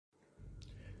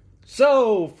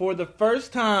So, for the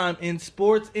first time in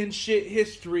sports and shit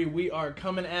history, we are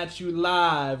coming at you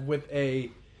live with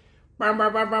a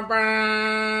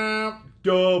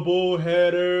double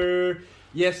header.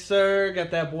 Yes, sir.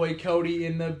 Got that boy Cody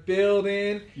in the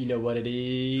building. You know what it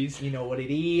is. You know what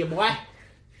it is, boy.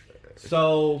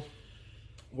 So,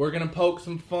 we're going to poke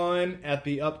some fun at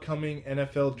the upcoming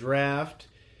NFL draft.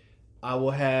 I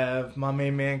will have my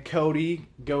main man Cody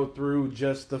go through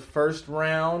just the first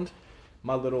round.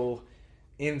 My little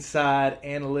inside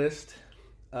analyst.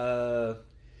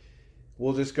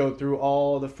 We'll just go through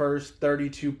all the first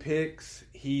 32 picks.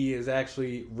 He has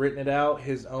actually written it out,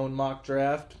 his own mock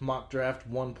draft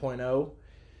 1.0.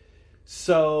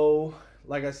 So,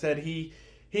 like I said, he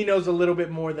knows a little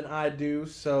bit more than I do.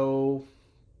 So,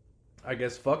 I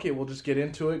guess fuck it. We'll just get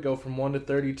into it. Go from 1 to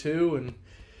 32 and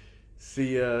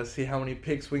see how many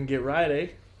picks we can get right, eh?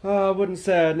 I wouldn't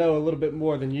say I know a little bit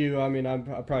more than you. I mean, I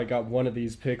probably got one of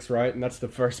these picks right, and that's the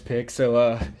first pick.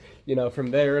 So,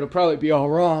 from there, it'll probably be all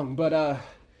wrong. But,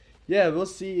 yeah, we'll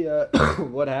see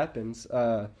what happens.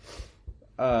 This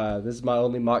is my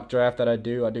only mock draft that I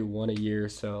do. I do one a year,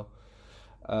 so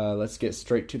let's get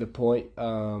straight to the point.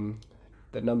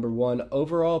 The number one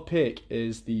overall pick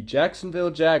is the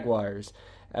Jacksonville Jaguars.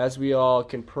 As we all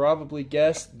can probably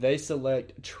guess, they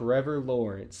select Trevor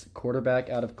Lawrence, quarterback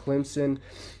out of Clemson.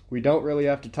 We don't really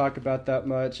have to talk about that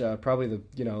much. Probably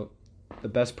the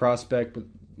best prospect in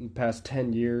the past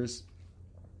 10 years.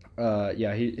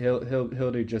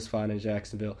 He'll do just fine in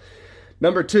Jacksonville.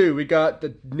 Number two, we got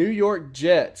the New York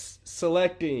Jets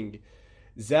selecting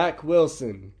Zach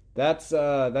Wilson. That's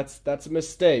a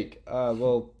mistake.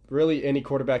 Really, any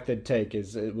quarterback they'd take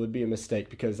it would be a mistake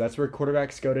because that's where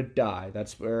quarterbacks go to die.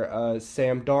 That's where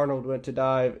Sam Darnold went to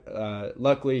die.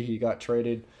 Luckily, he got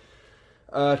traded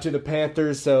to the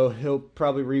Panthers, so he'll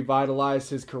probably revitalize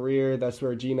his career. That's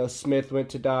where Geno Smith went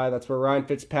to die. That's where Ryan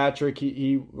Fitzpatrick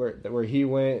where he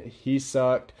went. He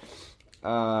sucked.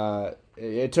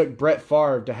 It took Brett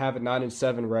Favre to have a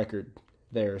 9-7 record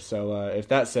there. So if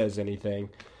that says anything.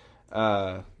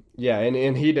 Yeah,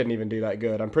 and he didn't even do that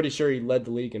good. I'm pretty sure he led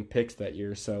the league in picks that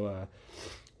year, so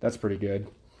that's pretty good.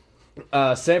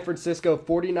 San Francisco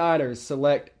 49ers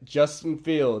select Justin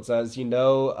Fields. As you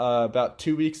know, about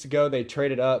 2 weeks ago, they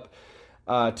traded up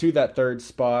to that third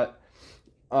spot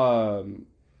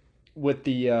with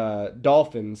the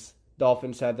Dolphins.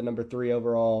 Dolphins had the number 3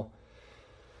 overall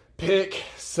pick,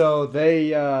 so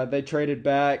they traded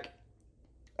back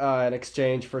in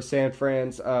exchange for San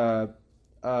Fran's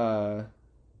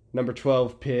number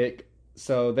 12 pick.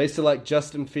 So they select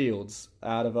Justin Fields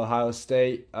out of Ohio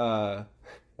State.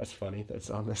 That's funny. That's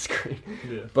on the screen.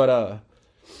 Yeah. But,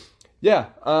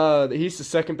 he's the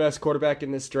second best quarterback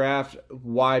in this draft.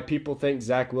 Why people think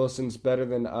Zach Wilson's better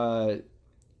than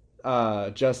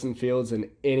Justin Fields in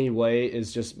any way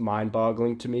is just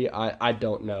mind-boggling to me. I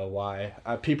don't know why.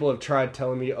 People have tried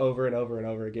telling me over and over and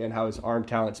over again how his arm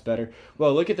talent's better.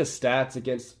 Well, look at the stats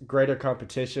against greater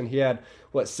competition. He had,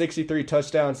 63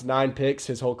 touchdowns, 9 picks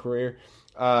his whole career.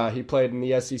 He played in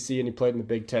the SEC and he played in the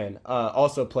Big Ten.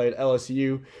 Also played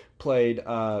LSU, played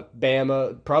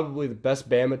Bama, probably the best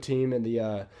Bama team in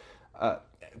the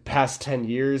past 10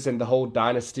 years in the whole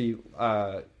dynasty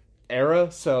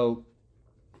era. So,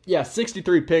 yeah,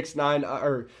 63 picks, 9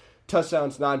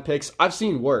 touchdowns, 9 picks. I've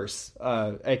seen worse,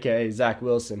 a.k.a. Zach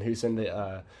Wilson, who's in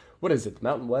the, what is it, the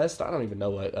Mountain West? I don't even know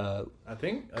what I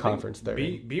think conference they're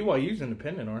in. BYU's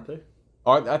independent, aren't they?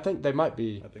 I think they might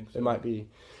be. I think so. They might be.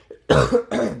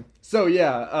 So,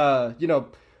 yeah, I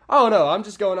don't know. I'm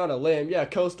just going on a limb. Yeah,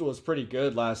 Coastal was pretty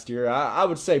good last year. I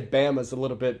would say Bama's a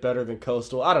little bit better than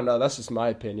Coastal. I don't know. That's just my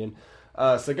opinion.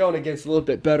 So going against a little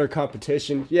bit better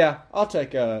competition, yeah, I'll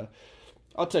take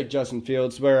Justin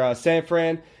Fields. Where San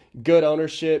Fran, good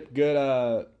ownership,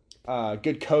 good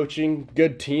coaching,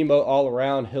 good team all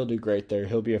around. He'll do great there.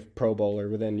 He'll be a Pro Bowler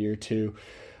within year 2.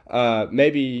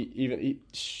 Maybe even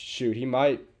he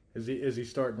might. Is he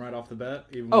starting right off the bat?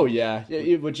 Oh yeah.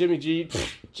 With Jimmy G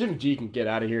can get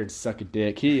out of here and suck a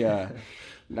dick. Yeah,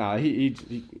 I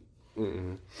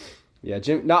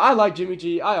like Jimmy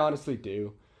G. I honestly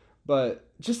do, but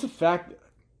just the fact.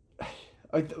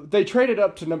 They traded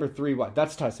up to number 3. What?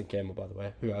 That's Tyson Campbell, by the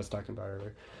way, who I was talking about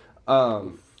earlier.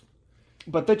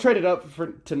 But they traded up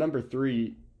to number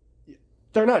 3.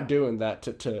 They're not doing that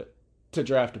to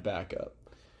draft a backup.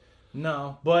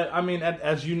 No, but I mean,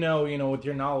 as you know, with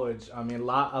your knowledge, I mean,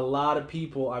 a lot of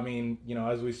people, I mean,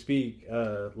 as we speak,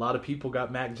 a lot of people got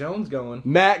Mac Jones going.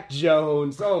 Mac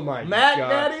Jones, oh my Mac God,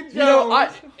 Daddy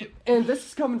Jones. And this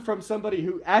is coming from somebody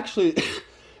who actually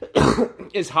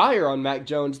is higher on Mac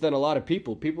Jones than a lot of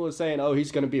people. People are saying, oh,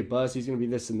 he's going to be a bust, he's going to be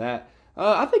this and that.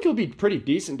 I think he'll be pretty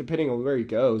decent depending on where he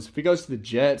goes. If he goes to the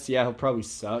Jets, yeah, he'll probably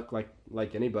suck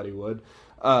like anybody would.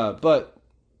 But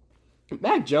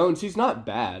Mac Jones, he's not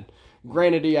bad.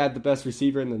 Granted, he had the best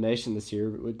receiver in the nation this year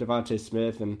with Devontae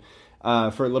Smith, and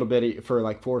for a little bit, for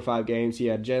like 4 or 5 games, he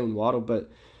had Jalen Waddle,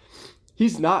 but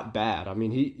he's not bad. I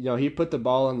mean, he put the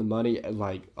ball on the money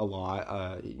like a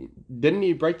lot. Didn't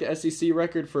he break the SEC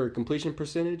record for completion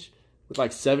percentage with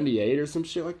like 78 or some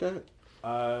shit like that?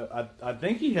 I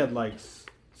think he had like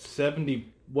 70.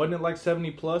 Wasn't it like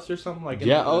 70 plus or something like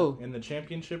in the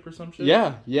championship or some shit?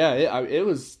 Yeah. It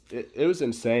was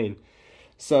insane.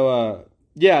 So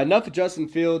yeah, enough of Justin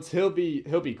Fields. He'll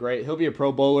be great. He'll be a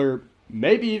Pro Bowler,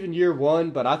 maybe even year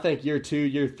 1, but I think year 2,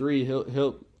 year 3,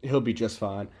 he'll be just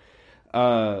fine.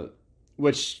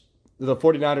 Which the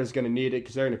 49ers are going to need it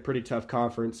because they're in a pretty tough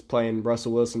conference, playing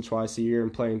Russell Wilson twice a year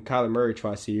and playing Kyler Murray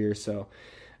twice a year. So,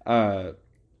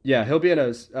 yeah, he'll be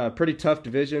in a pretty tough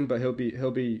division, but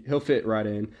he'll fit right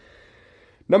in.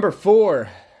 Number 4,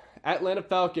 Atlanta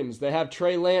Falcons. They have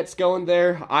Trey Lance going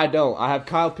there. I don't. I have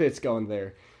Kyle Pitts going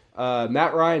there.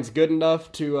 Matt Ryan's good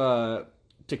enough to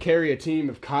carry a team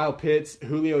of Kyle Pitts,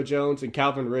 Julio Jones, and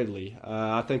Calvin Ridley.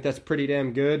 I think that's pretty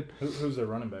damn good. Who's their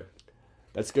running back?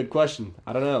 That's a good question.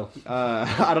 I don't know.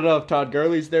 I don't know if Todd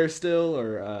Gurley's there still,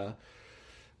 or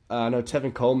I know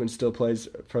Tevin Coleman still plays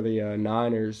for the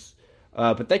Niners.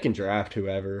 But they can draft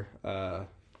whoever,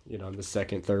 in the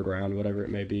 2nd, 3rd round, whatever it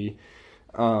may be.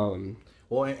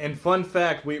 Well, and fun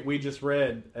fact, we just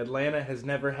read, Atlanta has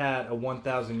never had a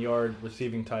 1,000-yard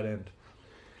receiving tight end.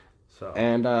 So.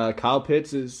 And Kyle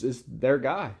Pitts is their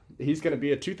guy. He's going to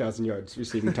be a 2,000 yards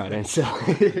receiving tight end. So,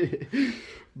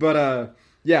 but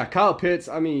yeah, Kyle Pitts.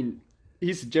 I mean,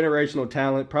 he's a generational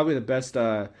talent. Probably the best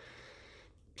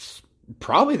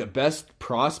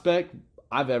prospect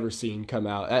I've ever seen come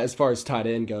out as far as tight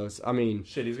end goes. I mean,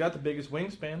 shit, he's got the biggest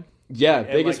wingspan. Yeah,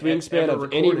 biggest wingspan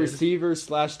of any receiver /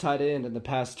 tight end in the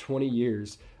past 20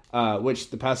 years. Which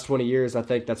the past 20 years, I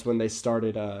think that's when they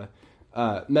started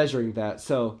measuring that.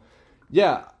 So.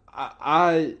 Yeah,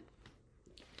 I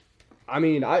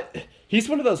mean, he's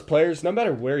one of those players, no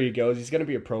matter where he goes, he's going to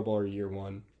be a Pro Bowler year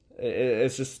 1.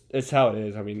 It's how it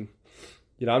is. I mean,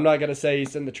 I'm not going to say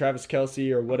he's in the Travis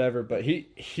Kelce or whatever, but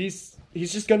he's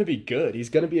just going to be good. He's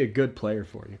going to be a good player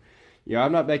for you.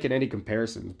 I'm not making any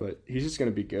comparisons, but he's just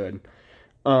going to be good.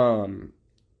 The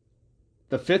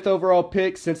 5th overall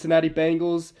pick, Cincinnati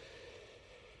Bengals.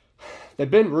 They've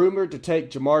been rumored to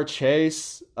take Jamar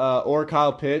Chase or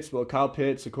Kyle Pitts. Well, Kyle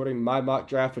Pitts, according to my mock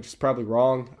draft, which is probably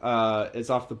wrong,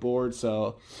 is off the board.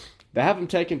 So they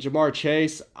haven't taken Jamar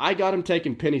Chase. I got him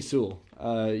taking Penny Sewell.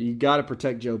 You got to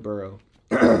protect Joe Burrow.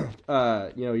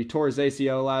 He tore his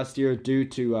ACL last year due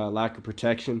to lack of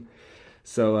protection.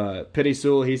 So Penny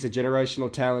Sewell, he's a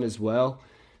generational talent as well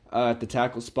at the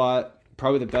tackle spot.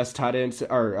 Probably the best tight end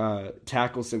or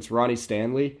tackle since Ronnie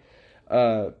Stanley.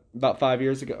 About 4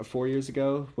 years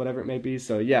ago, whatever it may be.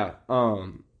 So yeah,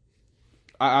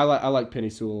 I like Penny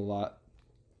Sewell a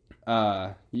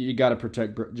lot. You got to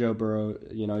protect Joe Burrow.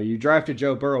 You drafted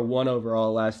Joe Burrow 1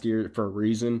 overall last year for a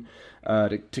reason,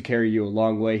 to carry you a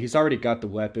long way. He's already got the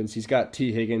weapons. He's got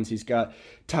T. Higgins. He's got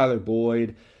Tyler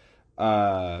Boyd.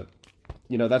 That's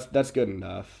good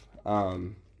enough.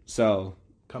 So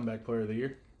comeback player of the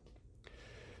year.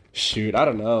 Shoot, I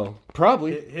don't know.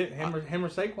 Probably him or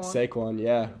Saquon. Saquon,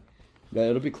 yeah.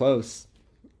 It'll be close.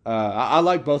 I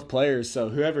like both players, so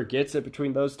whoever gets it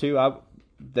between those two,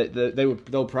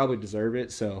 they'll probably deserve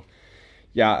it. So,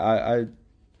 yeah,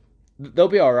 they'll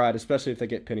be all right, especially if they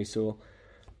get Penny Sewell.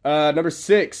 Number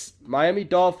 6, Miami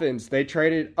Dolphins. They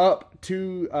traded up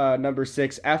to number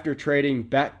 6 after trading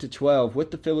back to 12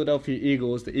 with the Philadelphia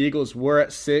Eagles. The Eagles were at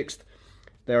 6th.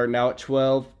 They are now at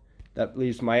 12. That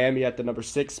leaves Miami at the number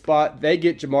 6 spot. They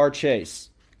get Jamar Chase.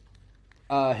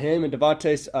 Him and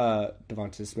Devontae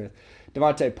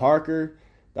Parker.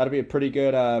 That'll be a pretty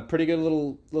good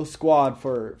little squad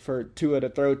for Tua to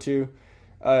throw to.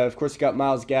 Of course, you got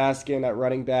Myles Gaskin at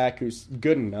running back, who's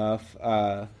good enough.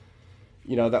 That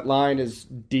line is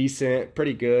decent,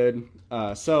 pretty good.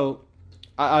 So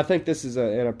I think this is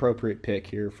an appropriate pick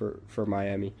here for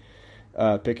Miami,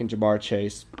 picking Jamar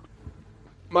Chase.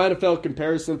 My NFL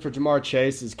comparison for Jamar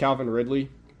Chase is Calvin Ridley,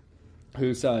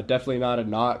 who's definitely not a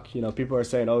knock. People are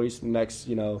saying, oh, he's the next,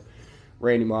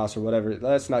 Randy Moss or whatever.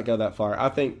 Let's not go that far. I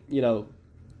think,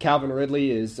 Calvin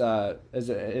Ridley is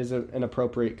an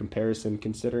appropriate comparison,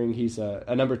 considering he's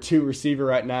a number 2 receiver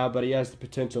right now, but he has the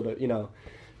potential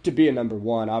to be a number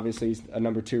 1. Obviously, he's a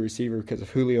number 2 receiver because of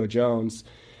Julio Jones.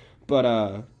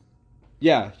 But,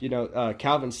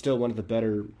 Calvin's still one of the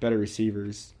better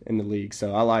receivers in the league,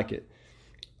 so I like it.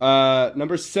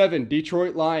 Number 7,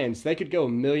 Detroit Lions. They could go a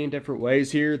million different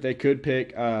ways here. They could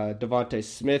pick Devontae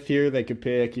Smith here. They could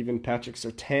pick even Patrick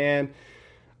Surtain.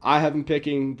 I have him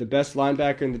picking the best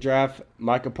linebacker in the draft,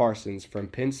 Micah Parsons from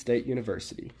Penn State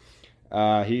University.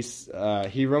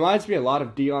 He reminds me a lot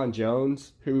of Deion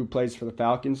Jones, who plays for the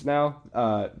Falcons now.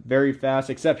 Very fast,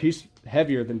 except he's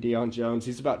heavier than Deion Jones.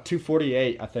 He's about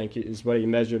 248, I think, is what he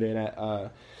measured in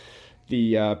at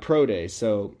the pro day.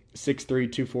 So 6'3",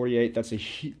 248. That's a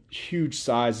huge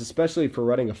size, especially for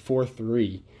running a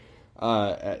 4.3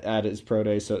 at his pro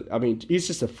day. So I mean, he's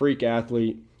just a freak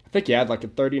athlete. I think he had like a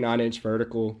 39-inch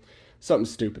vertical, something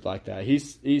stupid like that.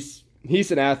 He's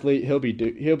an athlete. He'll be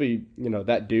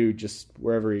that dude just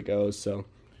wherever he goes. So,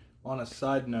 on a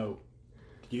side note,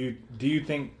 do you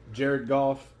think Jared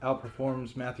Goff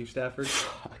outperforms Matthew Stafford?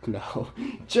 Fuck no.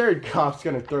 Jared Goff's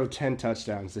gonna throw 10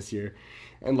 touchdowns this year,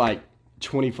 and like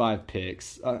 25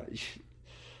 picks. I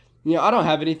don't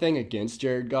have anything against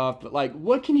Jared Goff, but like,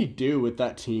 what can you do with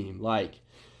that team? Like,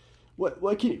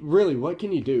 what can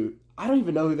you do? I don't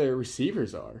even know who their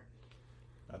receivers are.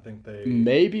 I think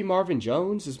maybe Marvin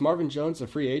Jones. Is Marvin Jones a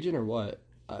free agent or what?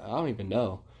 I don't even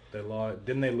know. They lost.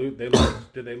 Didn't they lose?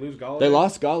 Did they lose Golladay? They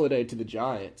lost Golladay to the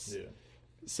Giants. Yeah.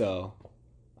 So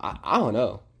I don't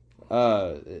know.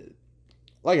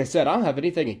 Like I said, I don't have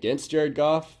anything against Jared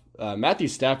Goff. Matthew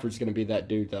Stafford's going to be that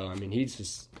dude, though. I mean, he's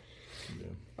just,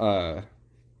 he'll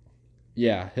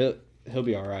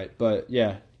be all right. But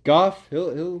yeah, Goff,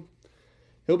 he'll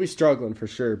be struggling for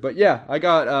sure. But yeah, I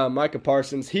got Micah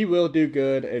Parsons. He will do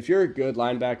good if you're a good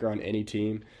linebacker on any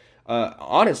team.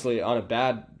 Honestly, on a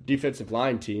bad defensive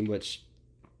line team, which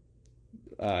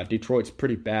Detroit's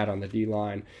pretty bad on the D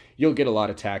line, you'll get a lot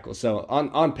of tackles. So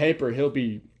on paper, he'll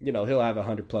have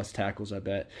 100+ tackles, I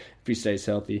bet, if he stays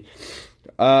healthy.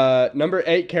 Number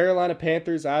 8, Carolina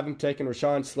Panthers. I have them taking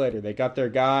Rashawn Slater. They got their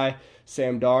guy,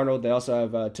 Sam Darnold. They also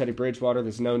have Teddy Bridgewater.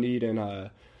 There's no need in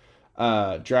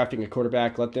drafting a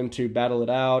quarterback. Let them two battle it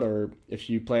out, or if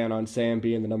you plan on Sam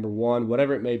being the number 1,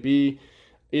 whatever it may be,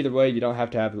 either way, you don't have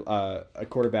to have a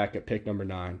quarterback at pick number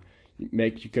 9.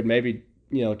 You could maybe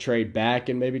trade back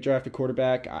and maybe draft a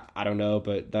quarterback. I don't know,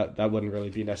 but that wouldn't really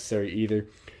be necessary either.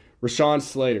 Rashawn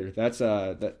Slater, that's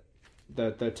the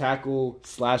tackle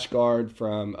 / guard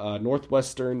from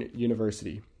Northwestern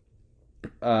University.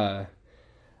 I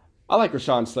like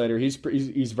Rashawn Slater.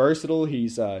 He's versatile.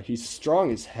 He's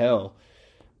strong as hell.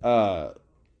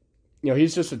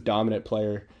 He's just a dominant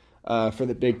player for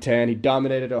the Big Ten. He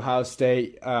dominated Ohio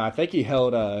State. I think he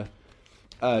held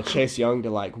Chase Young to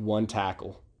like 1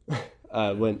 tackle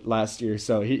last year.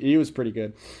 So he was pretty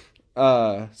good.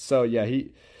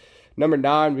 Number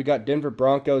 9, we got Denver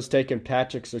Broncos taking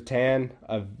Patrick Surtain,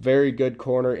 a very good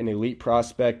corner, an elite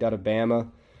prospect out of Bama.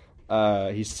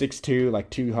 He's 6'2", like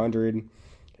 200.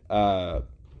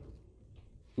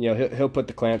 He'll put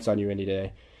the clamps on you any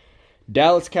day.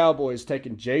 Dallas Cowboys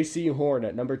taking J.C. Horn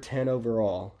at number 10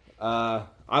 overall. I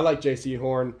like J.C.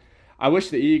 Horn. I wish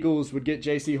the Eagles would get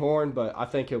J.C. Horn, but I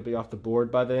think he'll be off the board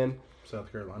by then.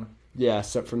 South Carolina. Yeah,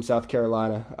 from South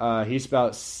Carolina. He's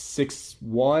about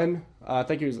 6'1". I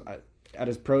think he was at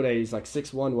his pro day. He's like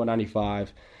 6'1",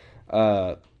 195.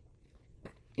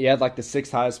 He had like the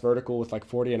 6th highest vertical with like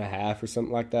 40.5 or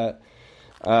something like that.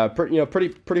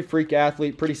 Pretty freak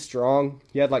athlete, pretty strong.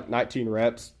 He had like 19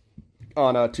 reps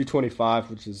on 225,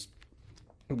 which is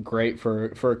great for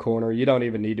a corner. You don't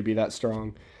even need to be that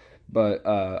strong, but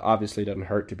obviously it doesn't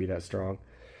hurt to be that strong.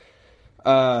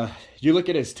 You look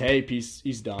at his tape;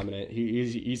 he's dominant.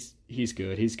 He's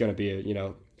good. He's going to be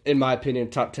in my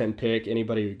opinion, top 10 pick.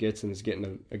 Anybody who gets him is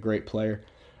getting a great player.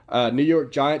 New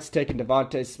York Giants taking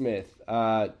Devontae Smith.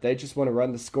 They just want to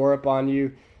run the score up on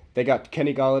you. They got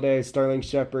Kenny Golladay, Sterling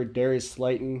Shepard, Darius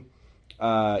Slayton.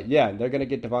 They're going to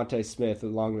get Devontae Smith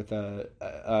along with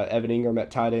Evan Ingram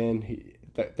at tight end.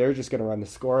 They're just going to run the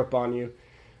score up on you.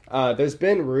 There's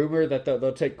been rumor that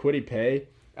they'll take Kwity Paye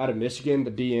out of Michigan,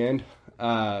 the D end.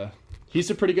 He's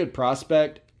a pretty good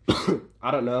prospect. I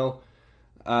don't know.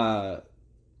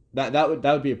 That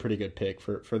would be a pretty good pick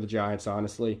for the Giants,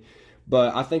 honestly.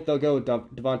 But I think they'll go with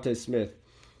Devontae Smith.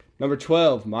 Number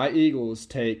 12, my Eagles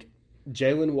take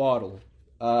Jalen Waddle,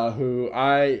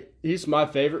 he's my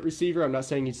favorite receiver. I'm not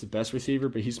saying he's the best receiver,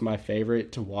 but he's my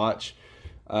favorite to watch.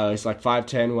 He's like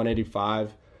 5'10",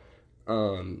 185.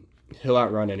 He'll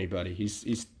outrun anybody. He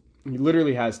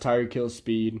literally has Tyreek Hill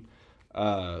speed,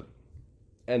 and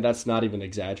that's not even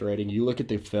exaggerating. You look at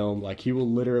the film, like he'll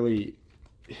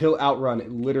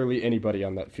outrun literally anybody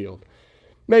on that field.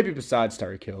 Maybe besides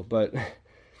Tyreek Hill, but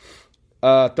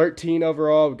 13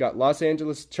 overall, we've got Los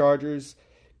Angeles Chargers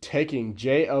taking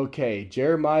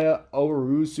Jeremiah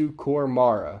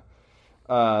Owusu-Koramoah.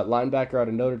 linebacker out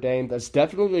of Notre Dame. That's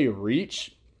definitely a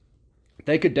reach.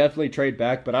 They could definitely trade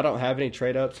back, but I don't have any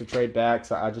trade ups or trade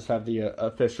backs. I just have the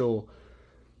official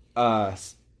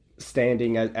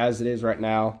standing as it is right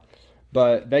now.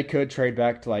 But they could trade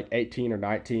back to like 18 or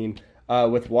 19.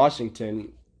 With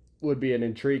Washington, would be an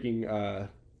intriguing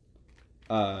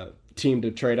team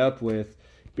to trade up with,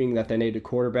 being that they need a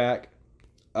quarterback.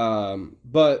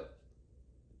 But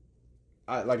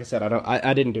like I said,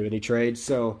 I didn't do any trades,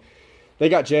 so they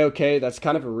got JOK. That's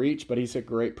kind of a reach, but he's a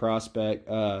great prospect.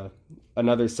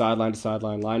 Another sideline to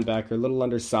sideline linebacker, a little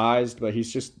undersized, but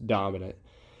he's just dominant.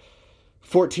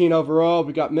 14 overall,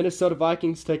 we got Minnesota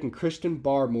Vikings taking Christian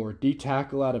Barmore, D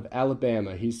tackle out of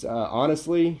Alabama. He's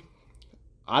honestly,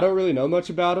 I don't really know much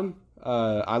about him.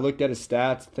 I looked at his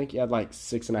stats. I think he had like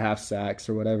 6.5 sacks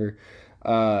or whatever.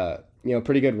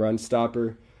 Pretty good run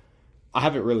stopper. I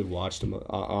haven't really watched him,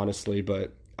 honestly,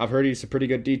 but I've heard he's a pretty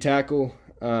good D tackle.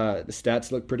 The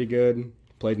stats look pretty good.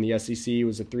 Played in the SEC,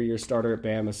 was a 3-year starter at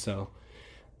Bama. So,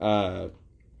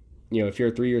 if you're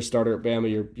a 3-year starter at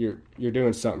Bama, you're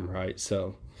doing something right.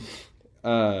 So,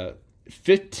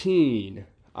 15.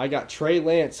 I got Trey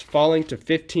Lance falling to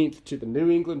 15th to the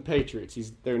New England Patriots.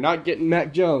 They're not getting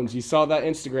Mac Jones. You saw that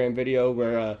Instagram video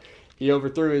where he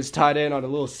overthrew his tight end on a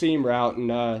little seam route, and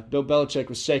Bill Belichick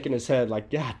was shaking his head like,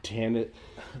 God damn it.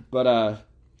 But,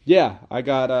 I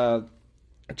got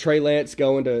Trey Lance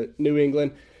going to New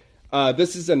England.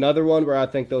 This is another one where I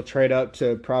think they'll trade up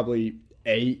to probably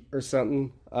 8 or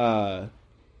something, to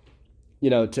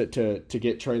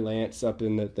get Trey Lance up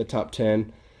in the top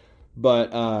 10.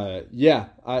 But,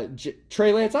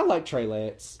 Trey Lance, I like Trey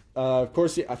Lance. Of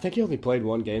course, I think he only played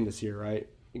one game this year, right,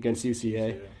 against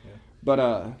UCA. Yeah.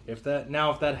 But if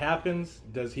that happens,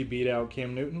 does he beat out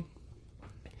Cam Newton?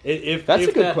 That's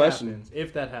a good question.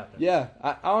 If that happens. Yeah,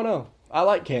 I don't know. I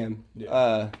like Cam.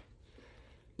 Yeah.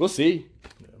 We'll see.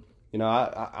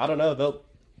 Yeah. I don't know.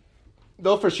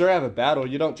 They'll for sure have a battle.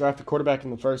 You don't draft a quarterback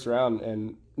in the first round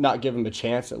and not give him a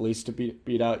chance at least to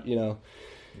beat out,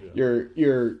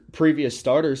 your previous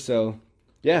starters. So,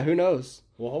 yeah, who knows?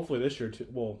 Well, hopefully this year too.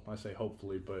 Well, I say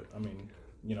hopefully, but I mean,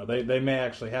 they may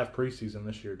actually have preseason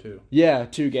this year too. Yeah,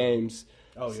 2 games.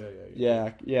 Oh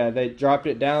yeah. Yeah. They dropped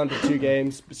it down to 2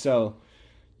 games. So,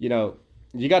 you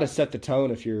got to set the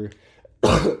tone if you're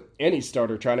any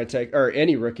starter trying to take, or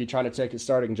any rookie trying to take a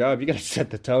starting job. You got to set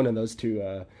the tone in those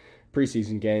 2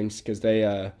 preseason games, because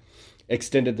they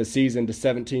extended the season to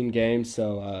 17 games.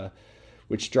 So,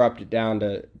 which dropped it down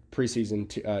to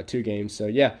preseason 2 games. So,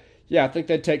 yeah, I think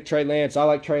they'd take Trey Lance. I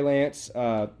like Trey Lance.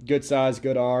 Good size,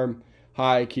 good arm,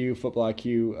 high IQ, football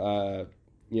IQ,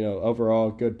 overall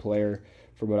good player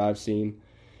from what I've seen.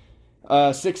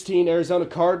 16, Arizona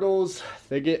Cardinals.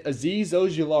 They get Azeez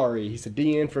Ojulari. He's a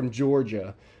DN from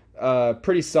Georgia.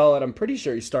 Pretty solid. I'm pretty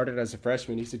sure he started as a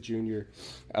freshman. He's a junior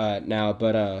now.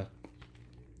 But,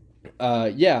 I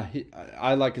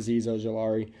like Azeez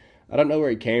Ojulari. I don't know where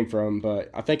he came from, but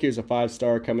I think he was a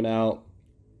 5-star coming out.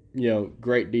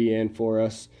 Great DN for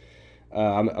us.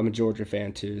 I'm a Georgia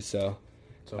fan too, so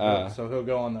he'll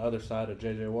go on the other side of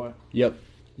JJ Watt. Yep.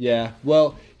 Yeah.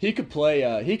 Well, he could play.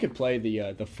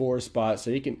 The 4 spot, so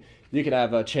you can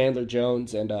have Chandler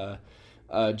Jones and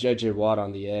JJ Watt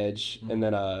on the edge, and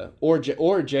then or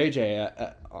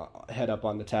JJ head up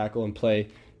on the tackle and play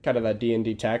kind of that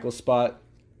D&D tackle spot,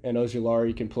 and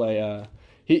Ojulari can play.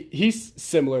 He's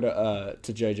similar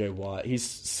to JJ Watt. He's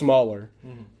smaller,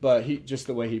 but just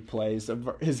the way he plays,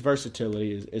 his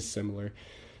versatility is similar.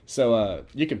 So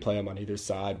you can play him on either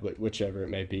side, whichever it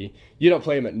may be. You don't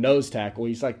play him at nose tackle.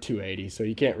 He's like 280, so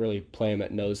you can't really play him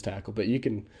at nose tackle. But you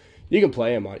can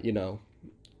play him on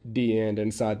D end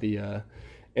inside the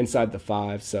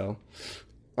 5. So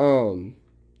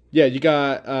you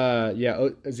got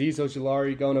Azeez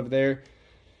Ojulari going over there.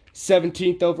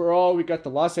 17th overall, we got the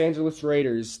Los Angeles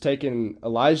Raiders taking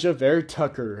Elijah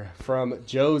Vera-Tucker from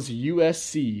Joe's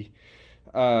USC.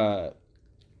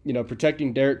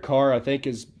 Protecting Derek Carr, I think,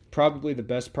 is probably the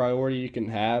best priority you can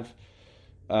have.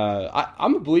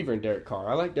 I'm a believer in Derek Carr.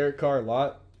 I like Derek Carr a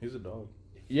lot. He's a dog.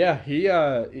 Yeah,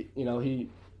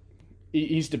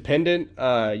 he's dependent.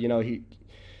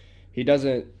 He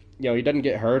doesn't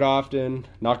get hurt often.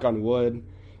 Knock on wood.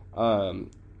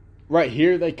 Right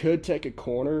here, they could take a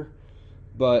corner,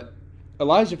 but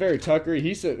Elijah Vera-Tucker,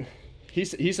 he's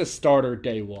a starter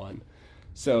day one,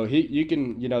 so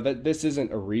this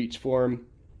isn't a reach for him.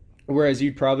 Whereas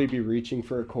you'd probably be reaching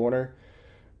for a corner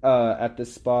at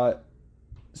this spot,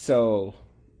 so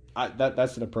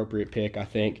that's an appropriate pick, I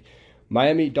think.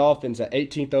 Miami Dolphins at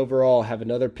 18th overall have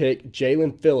another pick,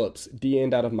 Jalen Phillips, D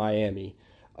end out of Miami.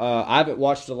 I haven't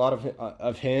watched a lot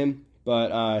of him,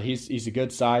 but he's a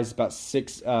good size, about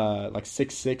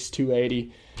 6'6",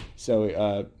 280.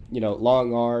 So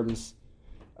long arms,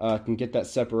 can get that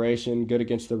separation, good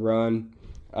against the run.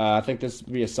 I think this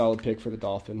would be a solid pick for the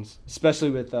Dolphins,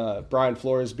 especially with Brian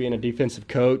Flores being a defensive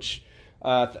coach. He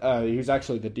was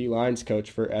actually the D-lines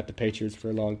coach at the Patriots for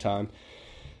a long time.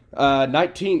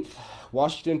 19th,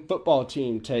 Washington football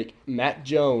team take Mac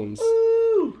Jones.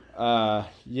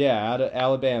 Out of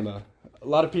Alabama. A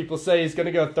lot of people say he's going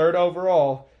to go 3rd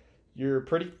overall. You're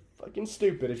pretty fucking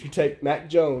stupid if you take Mac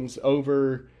Jones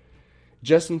over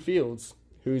Justin Fields,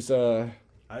 who's I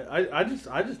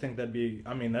just think that'd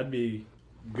be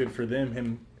good for them.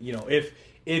 Him,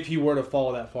 if he were to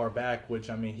fall that far back, which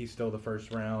he's still the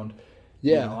first round.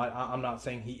 Yeah, I'm not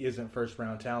saying he isn't first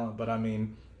round talent, but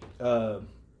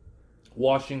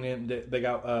Washington, they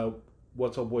got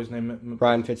what's old boy's name?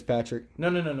 Ryan Fitzpatrick. No.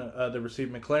 The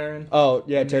receiver McLaren. Oh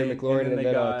yeah, Terry McLaurin, and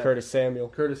then Curtis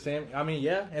Samuel.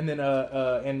 And then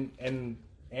and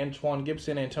Antonio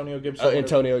Gibson. Antonio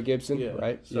Gibson, yeah,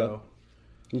 right? So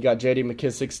you got J.D.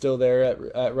 McKissick still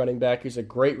there at running back. He's a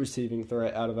great receiving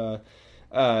threat out of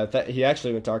he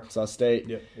actually went to Arkansas State.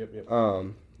 Yep.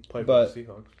 Played for the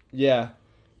Seahawks. Yeah,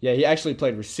 he actually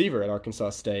played receiver at Arkansas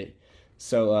State.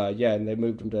 So and they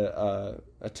moved him to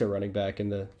running back in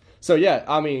the. So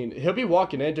he'll be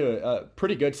walking into a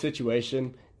pretty good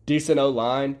situation, decent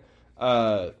O-line.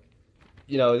 That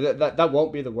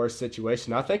won't be the worst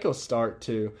situation. I think he'll start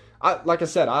to. Like I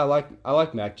said, I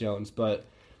like Mac Jones, but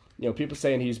people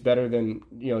saying he's better than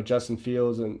Justin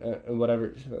Fields and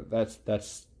whatever. That's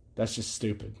just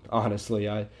stupid. Honestly,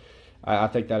 I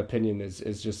think that opinion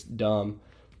is just dumb.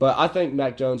 But I think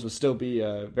Mac Jones will still be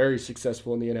very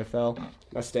successful in the NFL.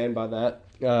 I stand by that.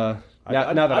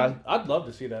 I'd love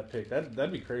to see that pick.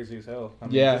 That'd be crazy as hell.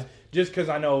 Just because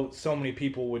I know so many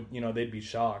people would, they'd be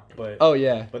shocked. But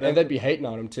and they'd be hating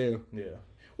on him too. Yeah.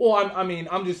 Well,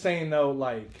 I'm just saying though,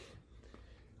 look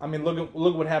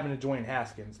what happened to Dwayne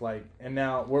Haskins, and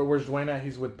now where's Dwayne at?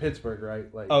 He's with Pittsburgh, right?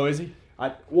 Oh, is he?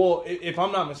 If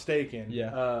I'm not mistaken,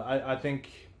 I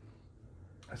think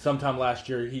sometime last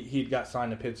year he got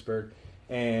signed to Pittsburgh,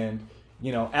 and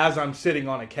as I'm sitting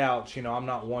on a couch, I'm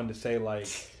not one to say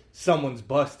someone's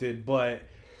busted, but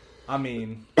he's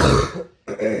a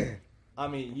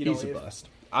bust.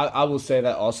 I will say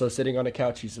that also, sitting on a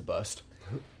couch, he's a bust.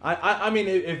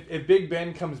 If Big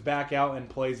Ben comes back out and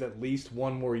plays at least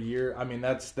one more year,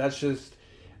 that's just,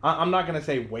 I'm not gonna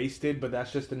say wasted, but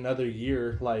that's just another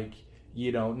year.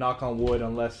 Knock on wood,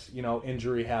 unless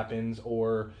injury happens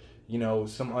or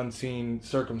some unseen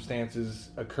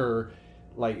circumstances occur.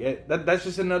 That's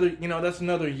just another, that's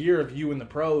another year of you in the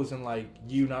pros and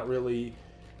you not really,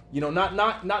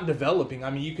 not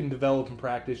developing. You can develop in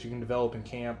practice, you can develop in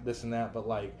camp, this and that, but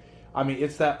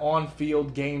it's that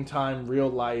on-field game time, real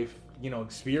life,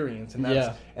 experience, and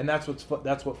that's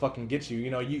what fucking gets you.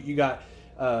 You got,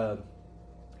 Sam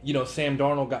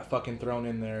Darnold got fucking thrown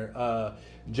in there.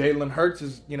 Jalen Hurts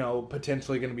is,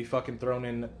 potentially going to be fucking thrown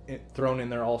in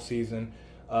there all season.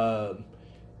 And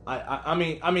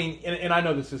I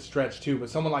know this is stretched too, but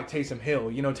someone like Taysom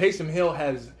Hill, Taysom Hill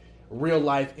has real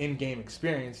life in-game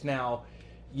experience. Now,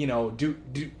 do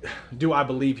I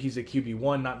believe he's a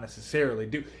QB1? Not necessarily.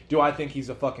 Do I think he's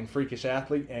a fucking freakish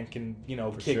athlete and can,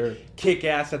 kick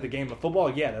ass at the game of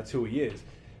football? Yeah, that's who he is.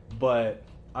 But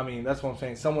that's what I'm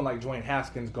saying. Someone like Dwayne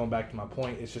Haskins, going back to my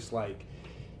point, it's just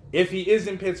if he is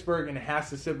in Pittsburgh and has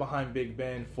to sit behind Big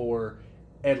Ben for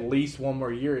at least one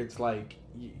more year, it's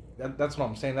that's what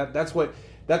I'm saying. That's what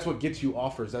gets you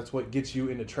offers. That's what gets you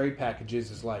into trade packages.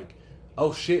 Is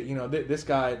oh shit, this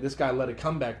guy led a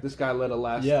comeback. This guy led a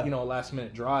last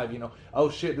minute drive. Oh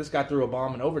shit, this guy threw a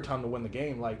bomb in overtime to win the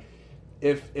game.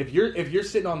 If you're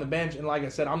sitting on the bench, and like I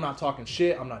said, I'm not talking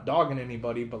shit. I'm not dogging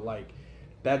anybody, but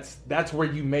that's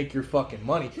where you make your fucking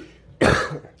money.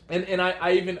 And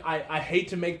I hate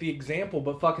to make the example,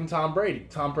 but fucking Tom Brady.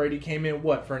 Tom Brady came in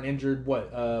for an injured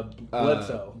Bledsoe.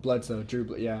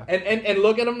 Drew, yeah. And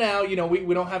look at him now.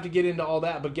 We don't have to get into all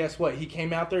that, but guess what? He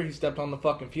came out there. He stepped on the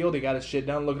fucking field. He got his shit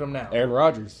done. Look at him now. Aaron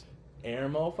Rodgers.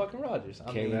 Aaron motherfucking Rodgers.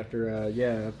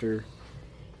 After.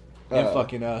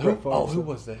 And who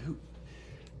was that?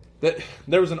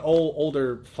 There was an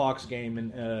older Fox game,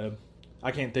 and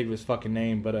I can't think of his fucking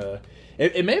name, but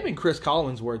it may have been Chris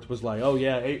Collinsworth was oh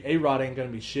yeah, A-Rod ain't gonna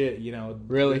be shit,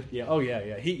 Really? Yeah. Oh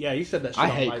yeah. He said that shit. I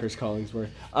hate Chris Collinsworth.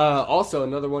 Also,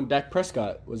 another one, Dak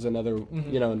Prescott was another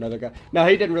another guy. Now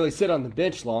he didn't really sit on the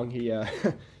bench long. He I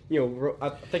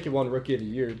think he won Rookie of the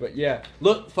Year, but yeah.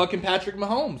 Look, fucking Patrick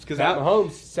Mahomes, because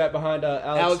Mahomes sat behind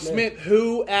Alex Smith,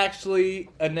 who actually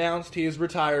announced he is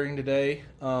retiring today.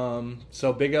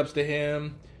 So big ups to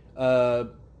him.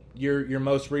 your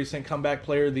most recent comeback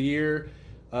player of the year.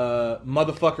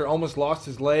 Motherfucker almost lost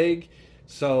his leg.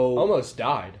 So almost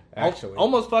died, actually.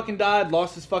 Almost fucking died,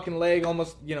 lost his fucking leg,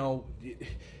 almost,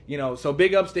 so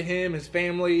big ups to him, his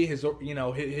family, his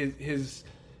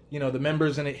the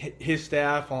members and his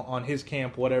staff on his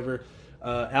camp, whatever.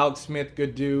 Alex Smith,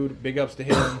 good dude, big ups to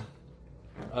him.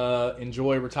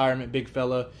 Enjoy retirement, big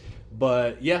fella.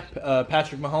 But yeah,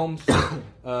 Patrick Mahomes,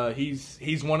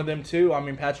 he's one of them too. I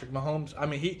mean, Patrick Mahomes,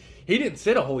 he didn't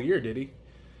sit a whole year, did he?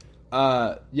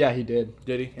 Yeah, he did.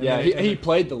 Did he? Yeah, he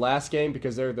played the last game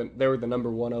because they were the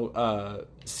number one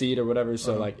seed or whatever.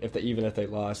 So like, if they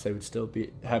lost, they would still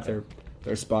have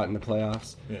their spot in the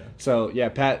playoffs. Yeah. So yeah,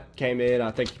 Pat came in.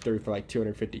 I think he threw for like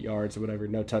 250 yards or whatever,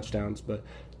 no touchdowns, but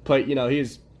played.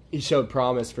 He showed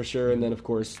promise for sure. And then of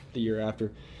course the year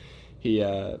after,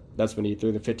 that's when he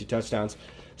threw the 50 touchdowns.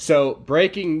 So,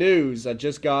 breaking news, I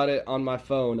just got it on my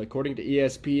phone. According to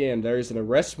ESPN, there is an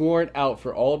arrest warrant out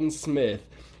for Aldon Smith.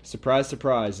 Surprise,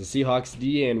 surprise. The Seahawks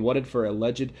DN wanted for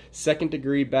alleged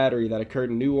second-degree battery that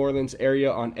occurred in New Orleans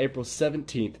area on April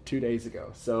 17th, 2 days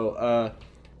ago. So,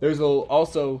 there's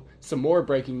also some more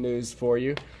breaking news for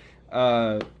you.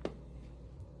 That's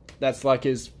like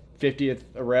his 50th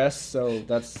arrest, so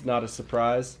that's not a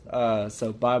surprise.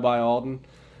 So, bye-bye, Aldon.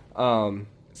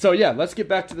 So, yeah, let's get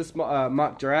back to this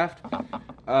mock draft.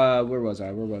 Where was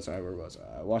I?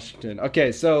 Washington.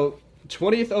 Okay, so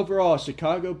 20th overall,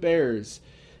 Chicago Bears.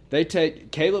 They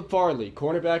take Caleb Farley,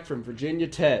 cornerback from Virginia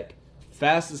Tech.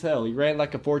 Fast as hell. He ran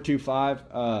like a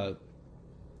 4.25.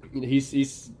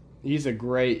 He's a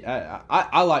great.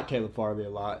 I like Caleb Farley a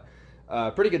lot.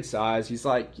 Pretty good size. He's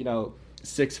like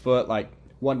 6 foot, like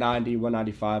 190,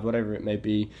 195, whatever it may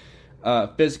be.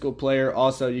 Physical player.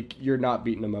 Also, you're not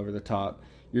beating him over the top.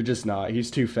 You're just not.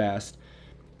 He's too fast.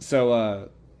 So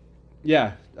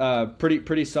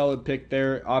pretty solid pick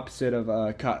there. Opposite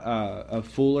of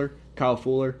Kyle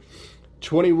Fuller.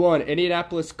 21,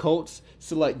 Indianapolis Colts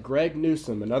select Greg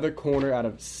Newsome, another corner out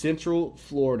of Central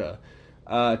Florida.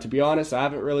 To be honest, I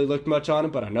haven't really looked much on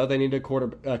him, but I know they need a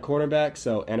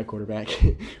cornerback, and a quarterback.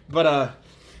 But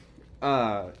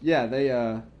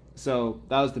so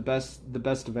that was the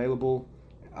best available.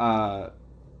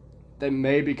 They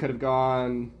maybe could have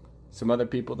gone some other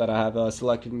people that I have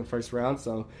selected in the first round,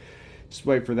 so just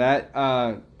wait for that.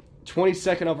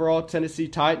 22nd overall, Tennessee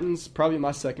Titans, probably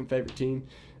my second favorite team.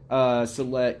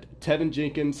 Select Tevin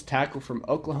Jenkins, tackle from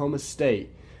Oklahoma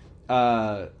State.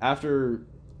 After,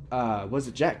 was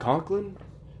it Jack Conklin?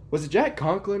 Was it Jack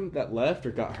Conklin that left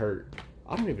or got hurt?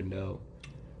 I don't even know.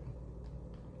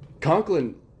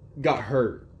 Conklin got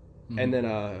hurt, and then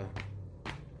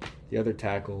the other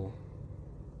tackle,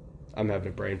 I'm having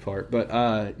a brain fart. But,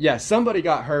 somebody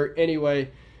got hurt. Anyway,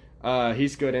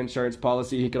 he's good insurance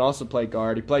policy. He could also play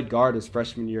guard. He played guard his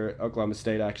freshman year at Oklahoma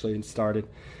State, actually, and started.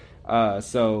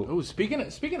 Speaking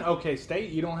of OK State,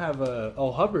 you don't have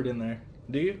Old Hubbard in there,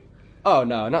 do you? Oh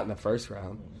no, not in the first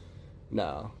round.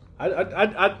 No,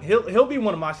 he'll be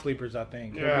one of my sleepers. I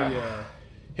think. Yeah.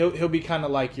 He'll be kind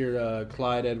of like your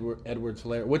Clyde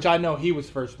Edwards-Helaire, which I know he was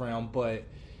first round, but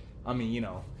I mean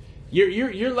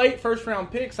your late first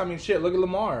round picks. I mean shit. Look at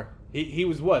Lamar. He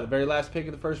was the very last pick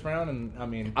of the first round, and I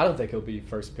mean I don't think he'll be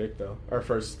first pick though, or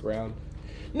first round.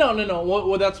 No.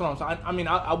 Well, that's what I'm saying. I mean,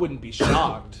 I wouldn't be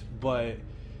shocked, but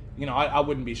I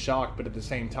wouldn't be shocked. But at the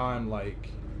same time, like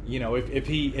if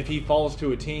he falls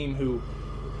to a team who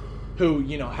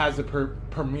has a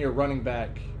premier running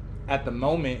back at the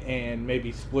moment and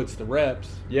maybe splits the reps.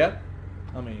 Yeah.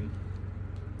 I mean.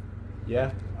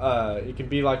 Yeah. It could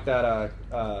be like that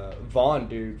Vaughn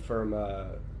dude from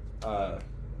the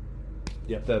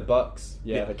Bucks.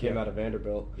 Yeah, that came out of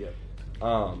Vanderbilt. Yeah.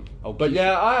 But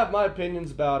yeah, I have my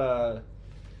opinions about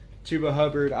Chuba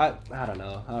Hubbard. I don't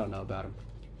know. I don't know about him.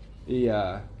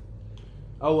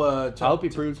 I hope he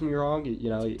proves me wrong.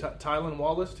 Tylan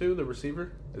Wallace too, the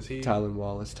receiver. Is he? Tylan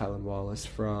Wallace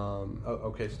from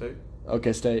OK State.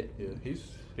 OK State. Yeah,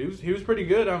 he was pretty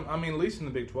good. I mean, at least in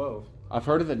the Big 12. I've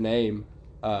heard of the name.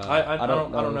 I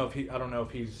don't know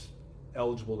if he's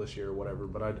eligible this year or whatever,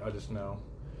 but I just know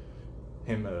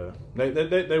him.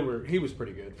 He was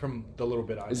pretty good from the little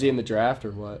bit I know. Is he in the draft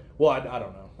or what? Well, I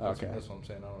don't know. Okay, that's what I'm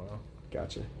saying. I don't know.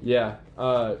 Gotcha. Yeah.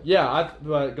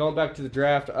 But going back to the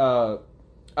draft,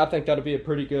 I think that'll be a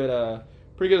pretty good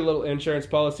little insurance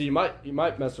policy. You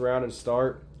might mess around and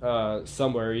start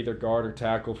somewhere, either guard or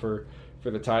tackle for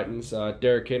the Titans.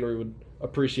 Derrick Henry would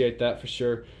appreciate that for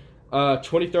sure.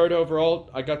 23rd overall,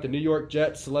 I got the New York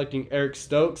Jets selecting Eric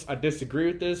Stokes. I disagree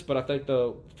with this, but I think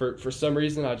for some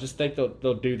reason I just think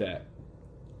they'll do that.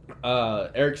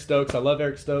 Eric Stokes, I love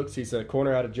Eric Stokes. He's a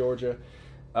corner out of Georgia.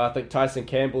 I think Tyson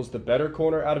Campbell's the better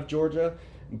corner out of Georgia.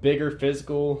 Bigger,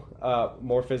 physical,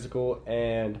 more physical,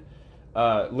 and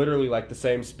literally like the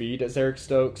same speed as Eric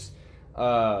Stokes.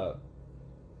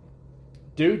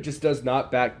 Dude just does not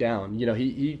back down. You know,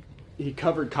 he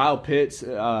covered Kyle Pitts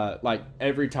like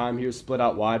every time he was split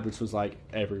out wide, which was like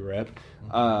every rep.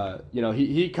 You know,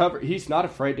 he's not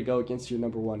afraid to go against your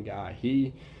number one guy.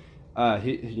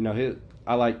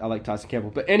 I like Tyson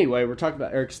Campbell. But anyway, we're talking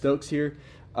about Eric Stokes here.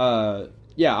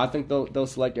 Yeah, I think they'll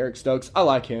select Eric Stokes. I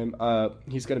like him.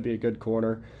 He's going to be a good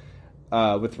corner.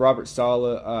 With Robert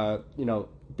Saleh,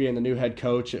 being the new head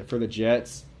coach for the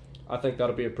Jets, I think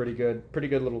that'll be a pretty good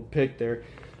little pick there.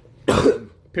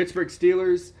 Pittsburgh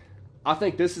Steelers, I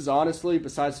think this is honestly,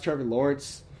 besides Trevor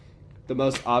Lawrence, the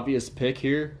most obvious pick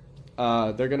here.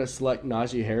 They're going to select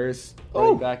Najee Harris,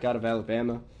 running back out of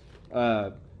Alabama.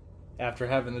 After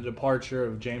having the departure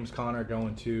of James Conner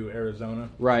going to Arizona.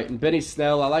 Right, and Benny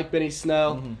Snell. I like Benny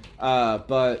Snell,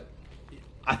 but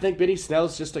I think Benny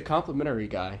Snell's just a complimentary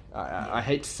guy. I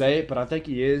hate to say it, but I think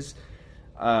he is.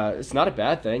 It's not a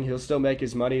bad thing. He'll still make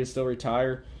his money. He'll still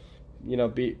retire. It'll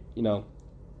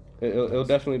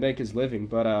definitely make his living.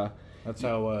 But that's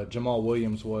how Jamal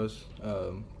Williams was.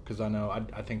 Because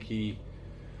I think he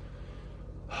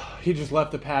just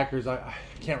left the Packers. I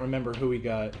can't remember who he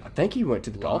got. I think he went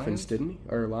to the Dolphins, didn't he?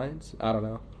 Or Lions? I don't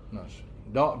know.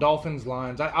 No, Dolphins,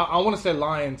 Lions. I want to say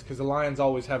Lions because the Lions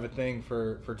always have a thing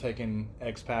for taking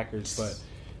ex-Packers.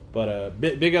 But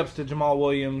big ups to Jamal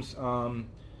Williams,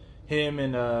 him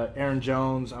and Aaron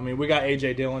Jones. I mean, we got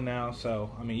A.J. Dillon now,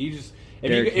 so I mean, you just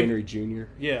Derrick Henry Jr.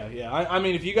 Yeah. I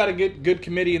mean, if you got a good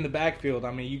committee in the backfield,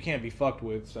 I mean, you can't be fucked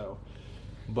with. So.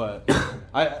 But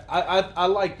I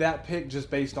like that pick just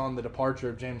based on the departure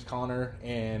of James Conner,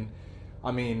 and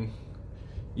I mean,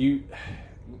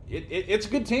 it's a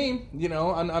good team, you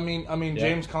know. I mean, yeah.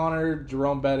 James Conner,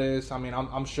 Jerome Bettis. I mean,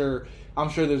 I'm sure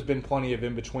there's been plenty of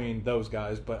in between those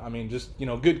guys, but I mean, just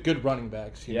good running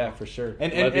backs. You know? For sure.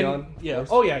 And yeah,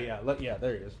 yeah,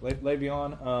 there he is,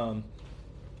 Le'Veon.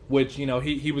 Which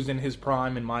he was in his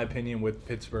prime in my opinion with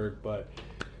Pittsburgh, but.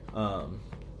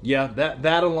 Yeah,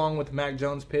 that along with Mac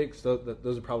Jones picks, those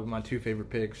are probably my two favorite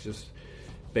picks, just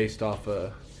based off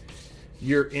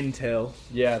your intel.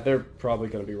 Yeah, they're probably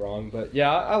going to be wrong, but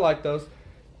yeah, I like those.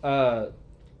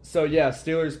 So yeah,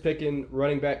 Steelers picking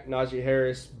running back Najee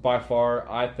Harris, by far,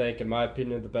 I think, in my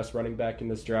opinion, the best running back in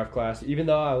this draft class. Even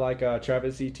though I like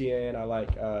Travis Etienne, I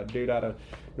like dude out of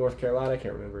North Carolina, I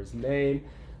can't remember his name,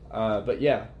 but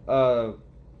yeah,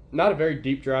 not a very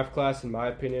deep draft class in my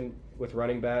opinion with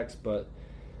running backs, but.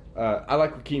 I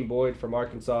like Rakeem Boyd from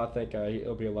Arkansas. I think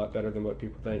he'll be a lot better than what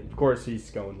people think. Of course, he's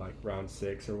going like round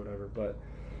 6 or whatever. But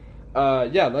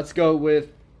yeah, let's go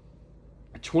with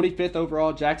 25th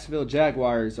overall. Jacksonville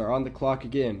Jaguars are on the clock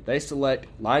again. They select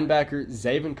linebacker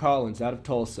Zaven Collins out of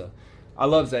Tulsa. I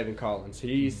love Zaven Collins.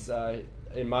 He's,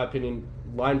 in my opinion,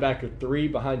 linebacker 3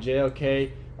 behind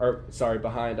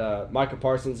behind Micah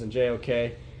Parsons and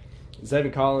JOK.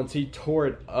 Zaven Collins, he tore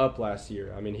it up last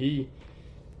year. I mean,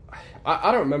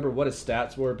 I don't remember what his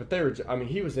stats were, but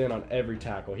he was in on every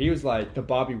tackle. He was like the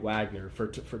Bobby Wagner for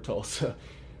Tulsa.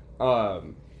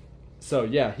 So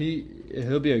yeah,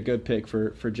 he'll be a good pick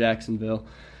for Jacksonville.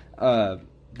 They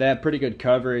have pretty good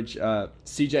coverage.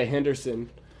 C.J. Henderson,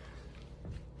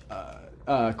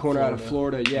 corner out of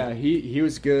Florida. Yeah, he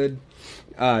was good.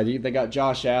 They got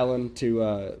Josh Allen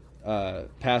to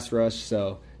pass rush,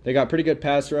 so they got pretty good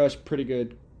pass rush, pretty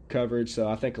good coverage, so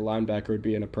I think a linebacker would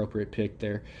be an appropriate pick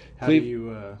there. How do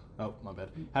you my bad.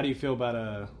 How do you feel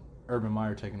about Urban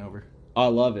Meyer taking over? I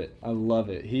love it.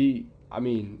 He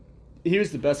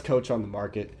was the best coach on the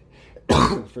market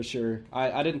for sure.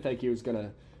 I didn't think he was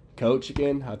gonna coach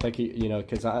again. I think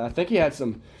because I think he had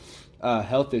some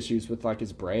health issues with like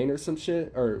his brain or some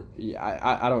shit, or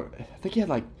I think he had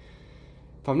like,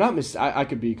 if I'm not I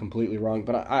could be completely wrong,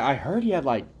 but I heard he had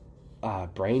like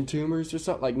brain tumors or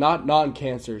something, like not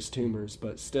non-cancerous tumors,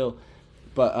 but still.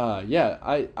 But yeah,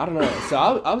 I don't know. So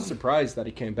I was surprised that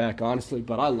he came back, honestly,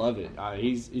 but I love it.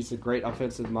 He's a great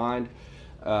offensive mind.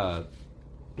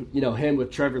 Him with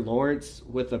Trevor Lawrence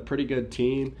with a pretty good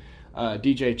team.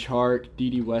 DJ Chark,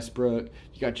 D.D. Westbrook.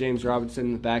 You got James Robinson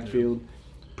in the backfield.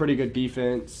 Pretty good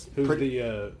defense. Who's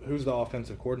the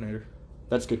offensive coordinator?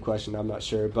 That's a good question. I'm not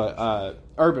sure, but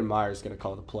Urban Meyer's going to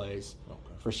call the plays.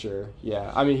 For sure,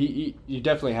 yeah. I mean, he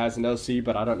definitely has an OC,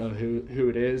 but I don't know who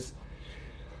it is.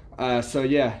 So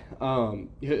yeah,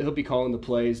 he'll be calling the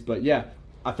plays. But yeah,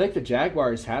 I think the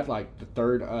Jaguars had like the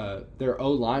third. Their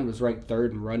O line was ranked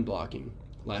 3rd in run blocking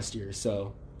last year.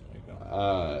 So,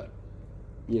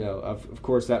 Of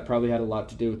course, that probably had a lot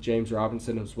to do with James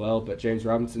Robinson as well, but James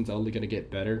Robinson's only going to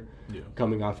get better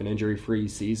coming off an injury-free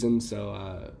season.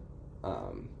 So,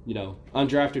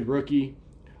 undrafted rookie.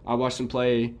 I watched him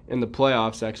play in the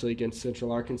playoffs, actually, against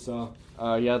Central Arkansas.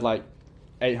 He had,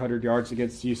 800 yards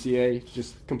against UCA,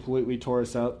 just completely tore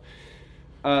us up.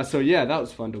 That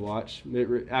was fun to watch.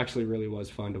 It actually really was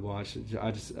fun to watch.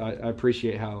 I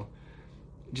appreciate how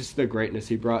just the greatness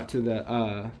he brought to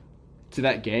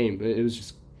that game. It was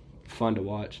just fun to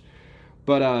watch.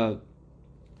 But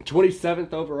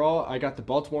 27th overall, I got the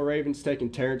Baltimore Ravens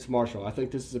taking Terrence Marshall. I think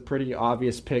this is a pretty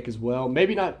obvious pick as well.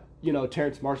 Maybe not,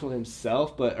 Terrence Marshall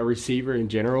himself, but a receiver in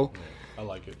general. I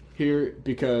like it here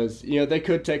because they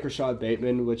could take Rashad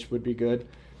Bateman, which would be good.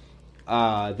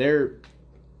 They're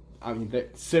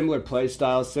similar play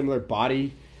styles, similar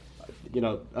body,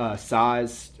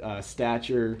 size,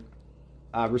 stature.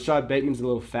 Rashad Bateman's a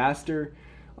little faster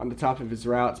on the top of his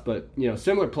routes, but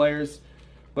similar players.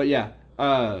 But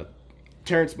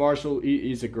Terrence Marshall,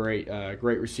 he's a great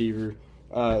receiver,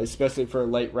 especially for a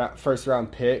late first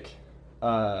round pick.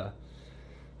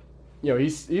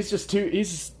 He's just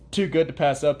too good to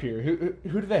pass up here.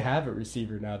 Who do they have at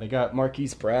receiver now? They got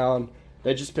Marquise Brown.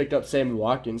 They just picked up Sammy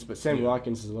Watkins, but Sammy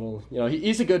Watkins is a little,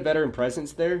 he's a good veteran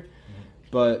presence there,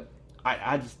 but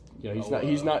I just,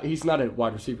 he's not a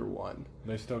wide receiver one.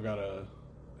 They still got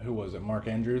who was it? Mark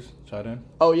Andrews, tight end.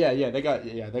 Oh yeah, they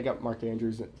got Mark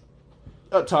Andrews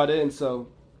at tight end. So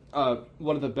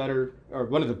one of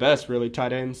the best really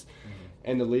tight ends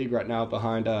in the league right now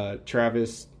behind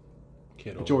Travis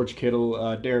Kittle. George Kittle,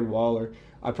 Darren Waller.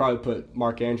 I'd probably put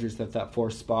Mark Andrews at that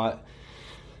fourth spot.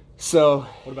 So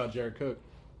what about Jared Cook?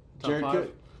 Jared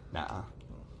Cook? Nah.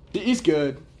 He's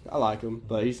good. I like him,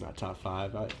 but he's not top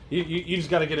 5. You just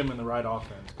got to get him in the right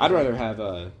offense. I'd rather have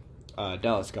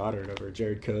Dallas Goedert over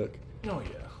Jared Cook. Oh,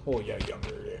 yeah. Oh, yeah,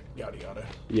 younger, yada, yada.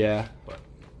 Yeah.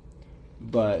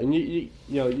 But and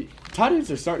tight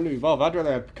ends are starting to evolve. I'd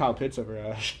rather have Kyle Pitts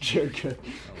over Jared Cook.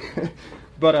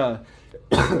 But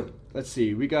let's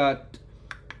see. We got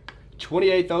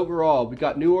 28th overall. We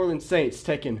got New Orleans Saints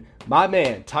taking my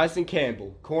man, Tyson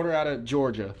Campbell, corner out of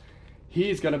Georgia.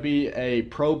 He's going to be a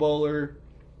Pro Bowler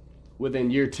within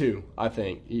year 2, I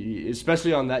think,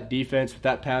 especially on that defense with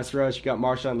that pass rush. You got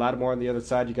Marshawn Lattimore on the other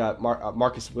side. You got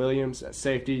Marcus Williams at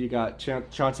safety. You got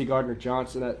Chauncey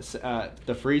Gardner-Johnson at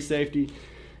the free safety.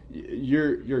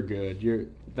 You're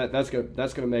good. That's going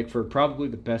to make for probably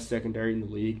the best secondary in the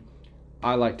league.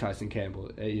 I like Tyson Campbell.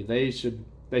 They should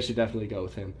definitely go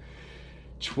with him.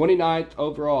 29th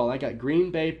overall, I got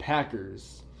Green Bay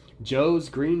Packers. Joe's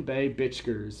Green Bay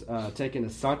Bitchkers taking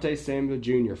Asante Samuel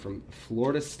Jr. from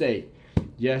Florida State.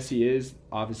 Yes, he is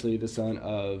obviously the son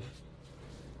of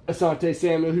Asante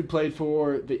Samuel, who played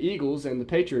for the Eagles and the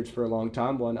Patriots for a long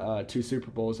time, won 2 Super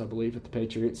Bowls, I believe, with the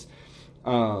Patriots.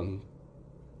 I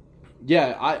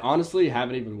honestly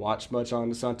haven't even watched much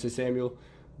on Asante Samuel.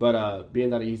 But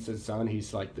being that he's his son,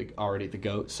 he's already the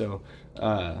GOAT. So,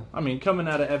 coming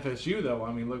out of FSU though,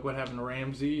 look what happened to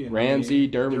Ramsey.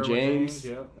 Derwin James,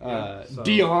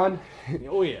 Dion.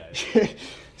 Oh yeah.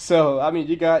 So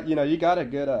you got a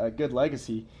good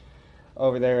legacy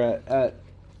over there at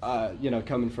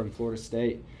coming from Florida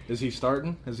State. Is he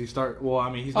starting?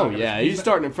 Well, he's not. Oh, yeah. He's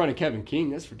starting in front of Kevin King.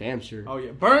 That's for damn sure. Oh,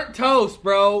 yeah. Burnt toast,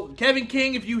 bro. Kevin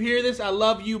King, if you hear this, I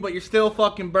love you, but you're still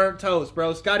fucking burnt toast,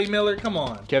 bro. Scotty Miller, come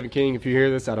on. Kevin King, if you hear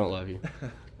this, I don't love you.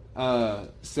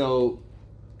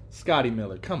 Scotty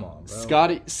Miller, come on,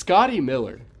 bro. Scotty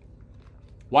Miller.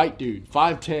 White dude,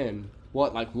 5'10",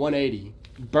 180.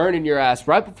 Burning your ass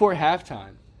right before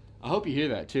halftime. I hope you hear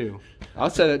that, too. I'll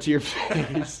say that to your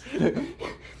face.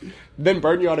 Then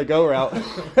burn you on a go route.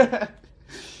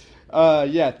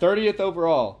 30th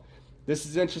overall. This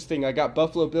is interesting. I got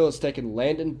Buffalo Bills taking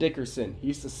Landon Dickerson.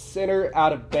 He's the center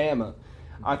out of Bama.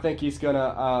 I think he's going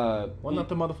to... Wasn't that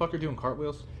the motherfucker doing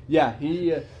cartwheels? Yeah,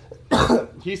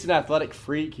 he's an athletic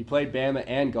freak. He played Bama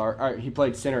and guard. He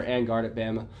played center and guard at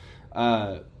Bama.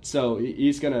 So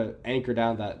he's going to anchor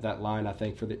down that line, I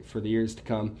think, for the years to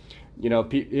come.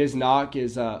 His knock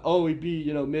is, he'd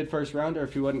be, mid-first rounder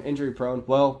if he wasn't injury prone.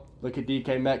 Well, look at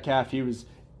DK Metcalf. He was,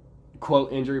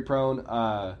 quote, injury prone.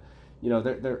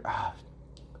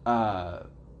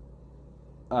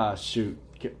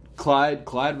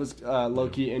 Clyde was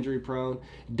low-key injury prone.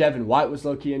 Devin White was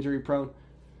low-key injury prone.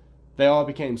 They all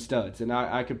became studs, and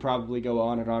I could probably go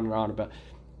on and on and on about.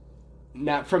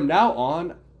 Now, from now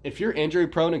on, if you're injury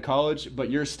prone in college,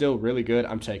 but you're still really good,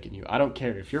 I'm taking you. I don't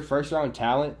care if you're first-round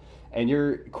talent and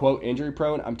you're, quote, injury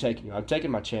prone, I'm taking you. I'm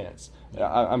taking my chance.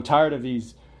 I'm tired of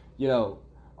these, DK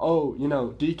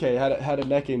had a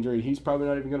neck injury. He's probably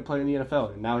not even going to play in the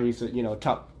NFL. And now he's a,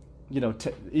 top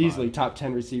easily top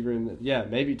 10 receiver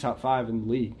maybe top 5 in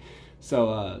the league.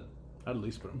 So I'd at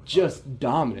least put him just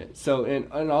dominant. So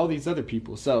and all these other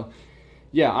people. So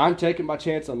yeah, I'm taking my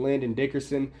chance on Landon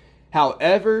Dickerson.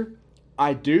 However,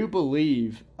 I do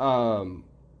believe what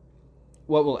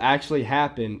will actually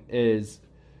happen is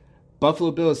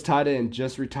Buffalo Bills tight end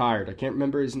just retired. I can't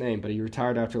remember his name, but he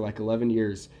retired after like 11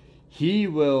 years.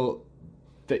 The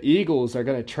Eagles are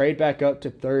going to trade back up to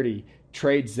 30,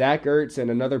 trade Zach Ertz and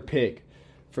another pick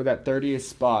for that 30th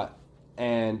spot.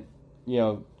 And,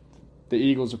 the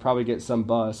Eagles will probably get some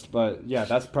bust. But, yeah,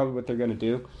 that's probably what they're going to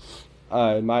do.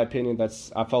 In my opinion,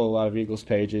 I follow a lot of Eagles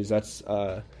pages. That's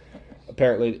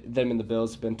apparently them and the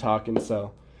Bills have been talking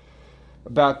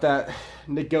about that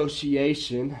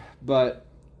negotiation. But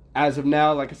as of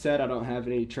now, like I said, I don't have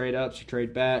any trade-ups or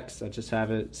trade-backs. I just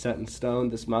have it set in stone.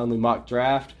 This is my only mock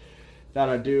draft that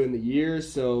I do in the year.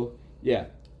 So, yeah.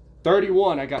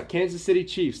 31, I got Kansas City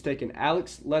Chiefs taking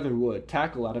Alex Leatherwood,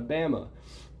 tackle out of Bama.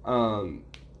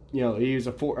 He was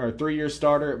a 3-year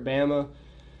starter at Bama.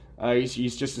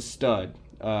 He's just a stud.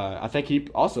 I think he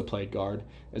also played guard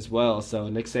as well. So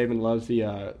Nick Saban loves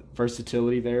the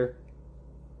versatility there.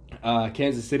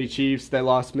 Kansas City Chiefs, they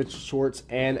lost Mitchell Schwartz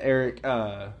and Eric.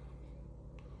 The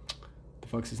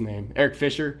fuck's his name? Eric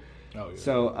Fisher. Oh yeah.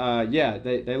 So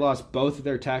they lost both of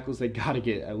their tackles. They got to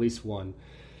get at least one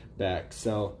back.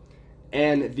 So,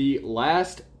 and the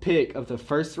last pick of the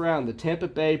first round, the Tampa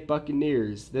Bay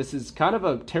Buccaneers. This is kind of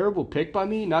a terrible pick by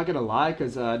me, not gonna lie,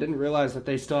 because I didn't realize that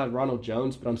they still had Ronald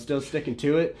Jones, but I'm still sticking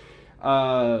to it.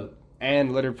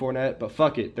 And Leonard Fournette, but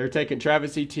fuck it, they're taking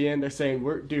Travis Etienne. They're saying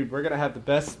we're gonna have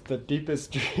the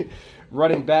deepest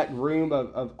running back room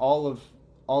of all of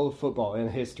football in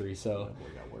history. So,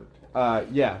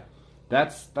 yeah,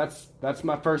 that's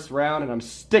my first round, and I'm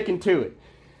sticking to it.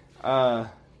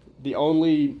 The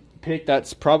only pick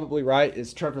that's probably right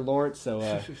is Trevor Lawrence,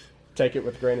 so take it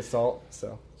with a grain of salt.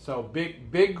 So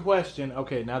big question.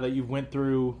 Okay, now that you've went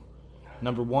through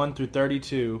number 1 through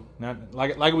 32, now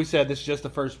like we said, this is just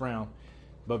the first round,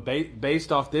 but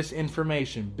based off this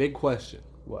information, big question.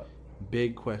 What?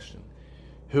 Big question.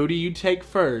 Who do you take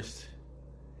first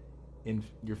in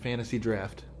your fantasy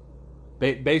draft?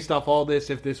 Based off all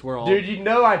this, if this were all... Dude,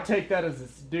 I'd take that as a...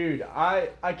 Dude,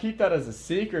 I keep that as a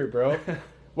secret, bro.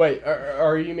 Wait,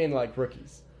 or you mean like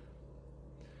rookies?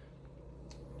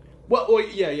 Well,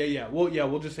 yeah.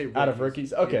 We'll just say rookies. Out of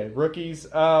rookies? Okay, yeah. Rookies.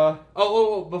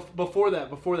 Before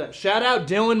that. Shout out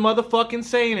Dylan motherfucking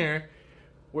Sainer.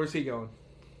 Where's he going?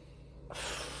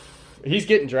 He's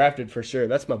getting drafted for sure.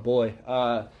 That's my boy.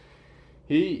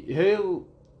 He'll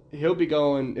be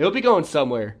going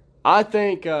somewhere. I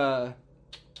think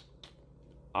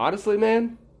honestly,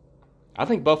 man, I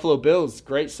think Buffalo Bills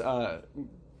great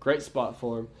spot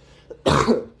for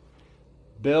him.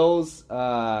 Bills,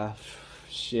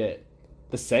 shit.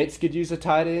 The Saints could use a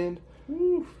tight end.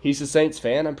 Woo. He's a Saints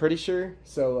fan, I'm pretty sure.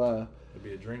 So it'd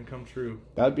be a dream come true.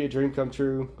 That would be a dream come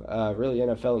true. Really,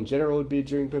 NFL in general would be a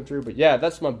dream come true. But yeah,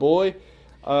 that's my boy.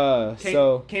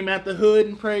 Came out the hood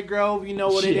in Prairie Grove. You know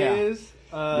what it is.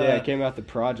 Came out the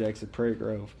projects at Prairie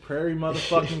Grove. Prairie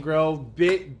motherfucking Grove.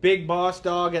 Big boss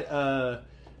dog at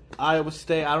Iowa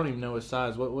State. I don't even know his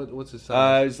size. What's his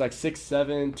size? He's like 6'7",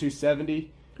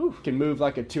 270. Oof. Can move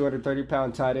like a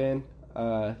 230-pound tight end.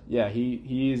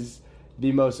 He's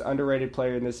the most underrated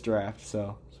player in this draft.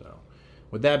 So,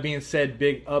 with that being said,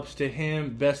 big ups to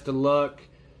him. Best of luck.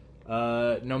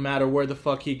 No matter where the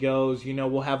fuck he goes,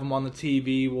 we'll have him on the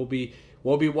TV.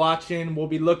 We'll be watching. We'll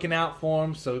be looking out for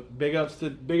him. So big ups to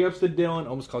Dylan.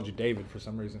 Almost called you David for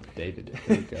some reason. David.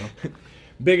 There you go.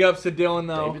 Big ups to Dylan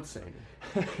though. David Sanger.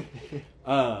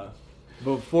 But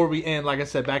before we end, like I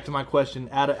said, back to my question.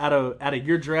 Out of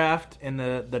your draft and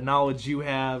the knowledge you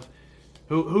have,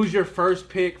 who's your first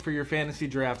pick for your fantasy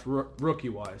draft rookie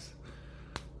wise?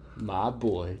 My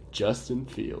boy Justin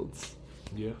Fields.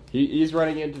 Yeah, he's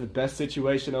running into the best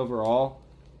situation overall.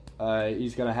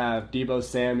 He's going to have Deebo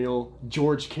Samuel,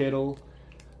 George Kittle,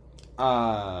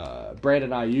 Brandon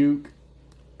Ayuk,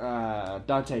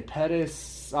 Dante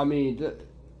Pettis. I mean,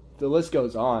 the list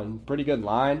goes on. Pretty good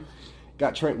line.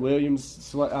 Got Trent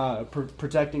Williams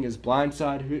protecting his blind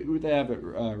side. Who they have at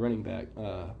running back?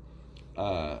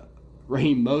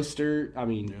 Raheem Mostert. I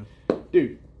mean,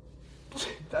 dude,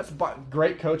 that's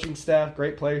great coaching staff,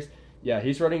 great players. Yeah,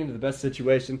 he's running into the best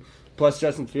situation. Plus,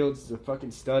 Justin Fields is a fucking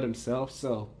stud himself,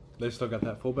 so... They still got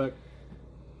that fullback?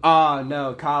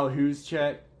 No, Kyle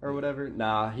Juszczyk or whatever.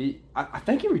 Nah, I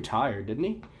think he retired, didn't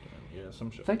he? Yeah,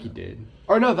 some shit. I think he did.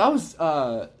 Or no, that was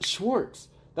Schwartz.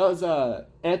 That was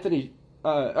Anthony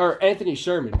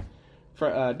Sherman.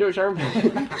 Stuart Sherman.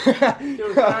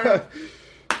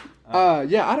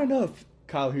 Yeah, I don't know if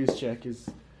Kyle Juszczyk is.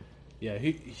 Yeah,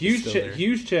 still there.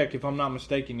 Juszczyk, if I'm not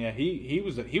mistaken, yeah, he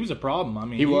was a problem. I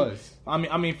mean, He was.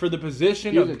 I mean, for the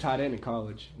position He was of a tight end in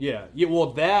college. yeah,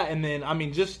 well that, and then I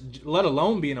mean, just let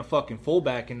alone being a fucking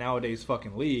fullback in nowadays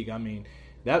fucking league. I mean,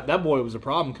 that boy was a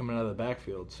problem coming out of the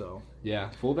backfield. So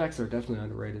Yeah, fullbacks are definitely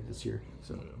underrated this year.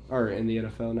 So or in the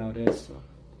NFL nowadays. So.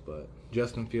 but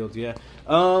Justin Fields, yeah.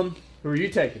 Who are you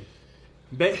taking?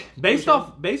 Based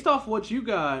off what you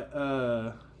got,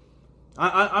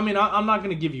 I mean, I'm not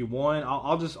gonna give you one.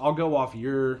 I'll go off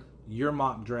your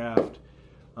mock draft.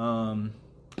 I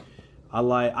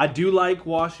do like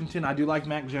Washington. I do like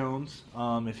Mac Jones.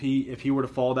 If he were to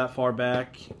fall that far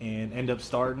back and end up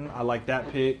starting, I like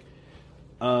that pick.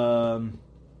 Even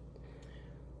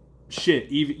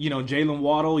Jalen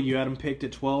Waddle, you had him picked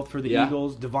at 12 for the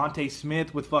Eagles. Devontae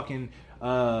Smith with fucking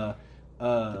The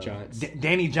Giants.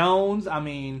 Danny Jones. I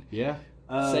mean,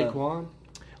 Saquon.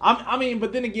 I mean,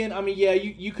 but then again, I mean, yeah,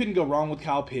 you couldn't go wrong with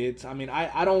Kyle Pitts. I mean,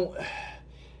 I don't.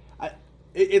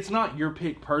 It's not your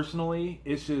pick personally.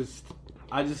 It's just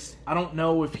I don't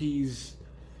know if he's,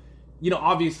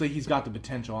 obviously he's got the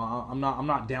potential. I'm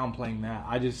not downplaying that.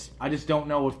 I just don't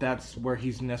know if that's where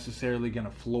he's necessarily going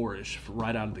to flourish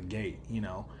right out of the gate.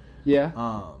 Yeah.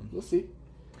 We'll see.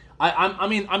 I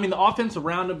mean the offense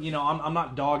around him. I'm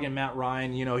not dogging Matt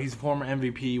Ryan. He's a former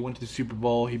MVP. Went to the Super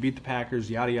Bowl. He beat the Packers.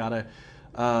 Yada yada.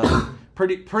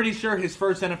 Pretty sure his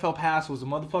first NFL pass was a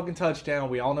motherfucking touchdown.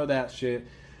 We all know that shit.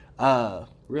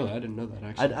 Really, I didn't know that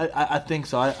actually. I think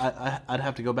so. I'd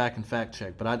have to go back and fact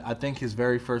check, but I think his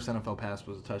very first NFL pass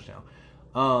was a touchdown.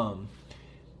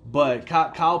 But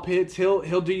Kyle Pitts,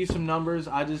 he'll do you some numbers.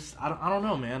 I don't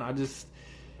know, man.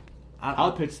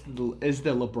 Kyle Pitts is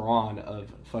the LeBron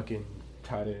of fucking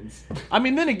tight ends. I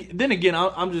mean, then again,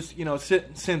 I'm just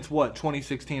since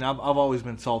 2016, I've always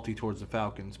been salty towards the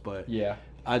Falcons, but yeah,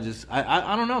 I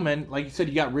don't know, man. Like you said,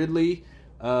 you got Ridley.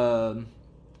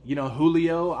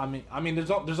 Julio. I mean,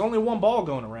 there's only one ball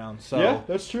going around, so yeah,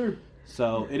 that's true.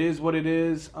 So it is what it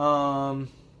is. But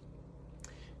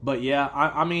yeah,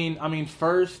 I mean,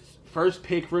 first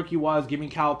pick rookie wise, give me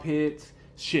Kyle Pitts.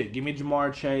 Shit, give me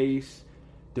Jamar Chase,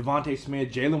 Devontae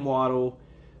Smith, Jalen Waddle.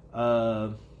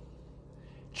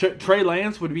 Trey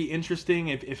Lance would be interesting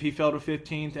if he fell to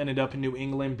 15th, ended up in New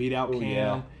England, beat out Cam.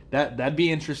 Yeah. That'd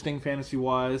be interesting fantasy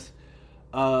wise.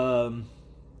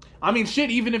 I mean, shit.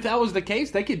 Even if that was the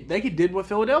case, they could did what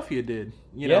Philadelphia did.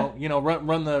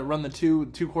 Run the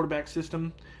two quarterback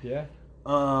system. Yeah.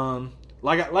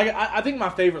 I think my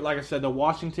favorite, like I said, the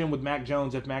Washington with Mac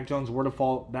Jones. If Mac Jones were to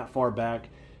fall that far back,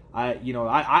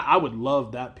 I would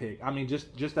love that pick. I mean,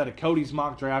 just out of Cody's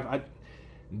mock draft,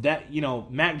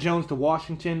 Mac Jones to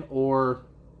Washington, or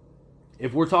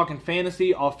if we're talking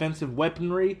fantasy offensive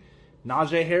weaponry,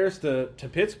 Najee Harris to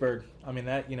Pittsburgh. I mean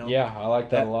that Yeah, I like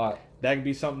that a lot. That could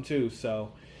be something too.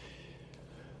 So,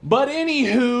 but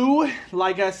anywho,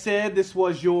 like I said, this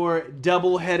was your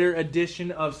doubleheader edition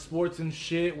of Sports and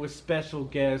Shit with special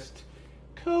guest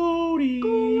Cody.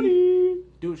 Do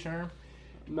it, Sherm.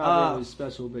 Not really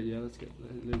special, but yeah, let's get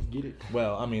it.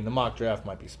 Well, I mean, the mock draft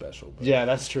might be special. But, Yeah,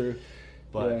 that's true.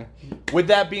 But with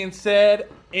that being said,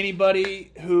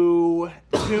 anybody who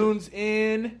tunes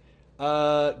in,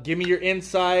 give me your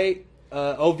insight.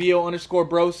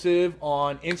 OVO_Brosive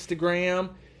on Instagram,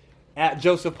 at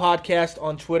Joseph Podcast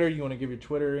on Twitter. You want to give your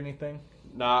Twitter or anything?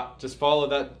 Nah, just follow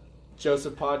that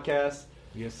Joseph Podcast.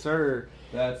 Yes, sir.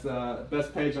 That's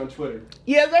best page on Twitter.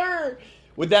 Yes, sir.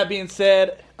 With that being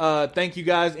said, thank you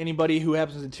guys. Anybody who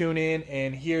happens to tune in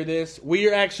and hear this,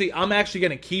 I'm actually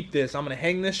gonna keep this. I'm gonna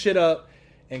hang this shit up,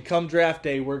 and come draft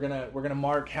day, we're gonna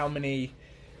mark how many.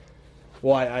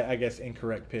 Well, I guess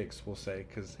incorrect picks, we'll say,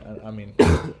 because I mean,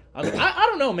 I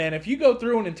don't know, man. If you go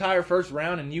through an entire first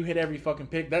round and you hit every fucking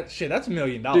pick, that's $1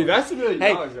 million. Dude, that's $1 million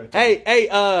right there. Hey,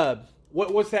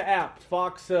 what's that app?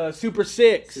 Fox Super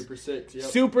 6. Super 6, yep.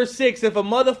 Super 6. If a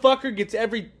motherfucker gets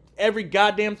every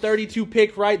goddamn 32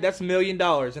 pick right, that's $1 million,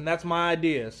 and that's my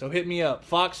idea. So hit me up.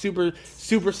 Fox Super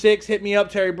 6, hit me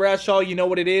up. Terry Bradshaw, you know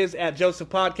what it is, at Joseph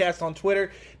Podcast on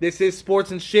Twitter. This is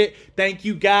Sports and Shit. Thank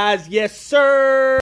you guys. Yes, sir.